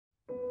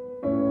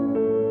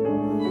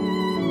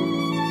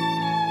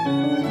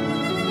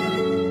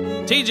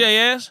TJ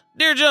asks,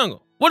 Dear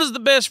Jungle, what is the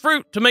best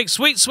fruit to make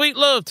sweet, sweet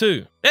love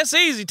to? That's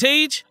easy,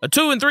 Tej. A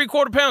 2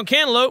 3/4 pound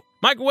cantaloupe,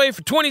 microwave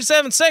for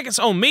 27 seconds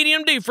on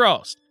medium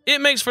defrost.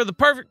 It makes for the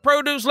perfect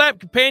produce lap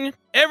companion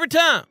every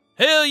time.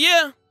 Hell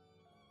yeah.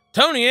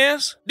 Tony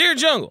asks, Dear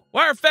Jungle,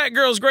 why are fat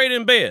girls great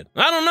in bed?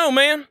 I don't know,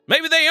 man.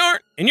 Maybe they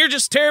aren't, and you're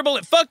just terrible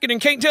at fucking and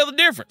can't tell the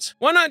difference.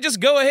 Why not just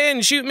go ahead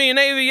and shoot me an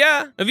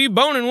AVI of you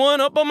boning one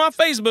up on my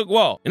Facebook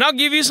wall, and I'll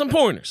give you some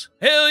pointers.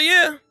 Hell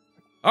yeah.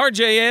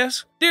 RJ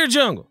asks, Dear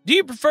Jungle, do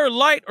you prefer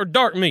light or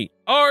dark meat?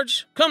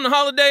 Arj, come the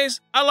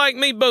holidays, I like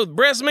me both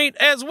breast meat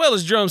as well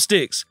as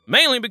drumsticks,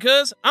 mainly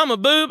because I'm a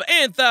boob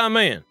and thigh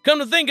man. Come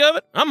to think of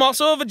it, I'm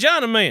also a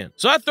vagina man,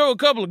 so I throw a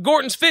couple of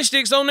Gorton's fish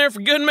sticks on there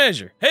for good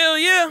measure. Hell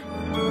yeah.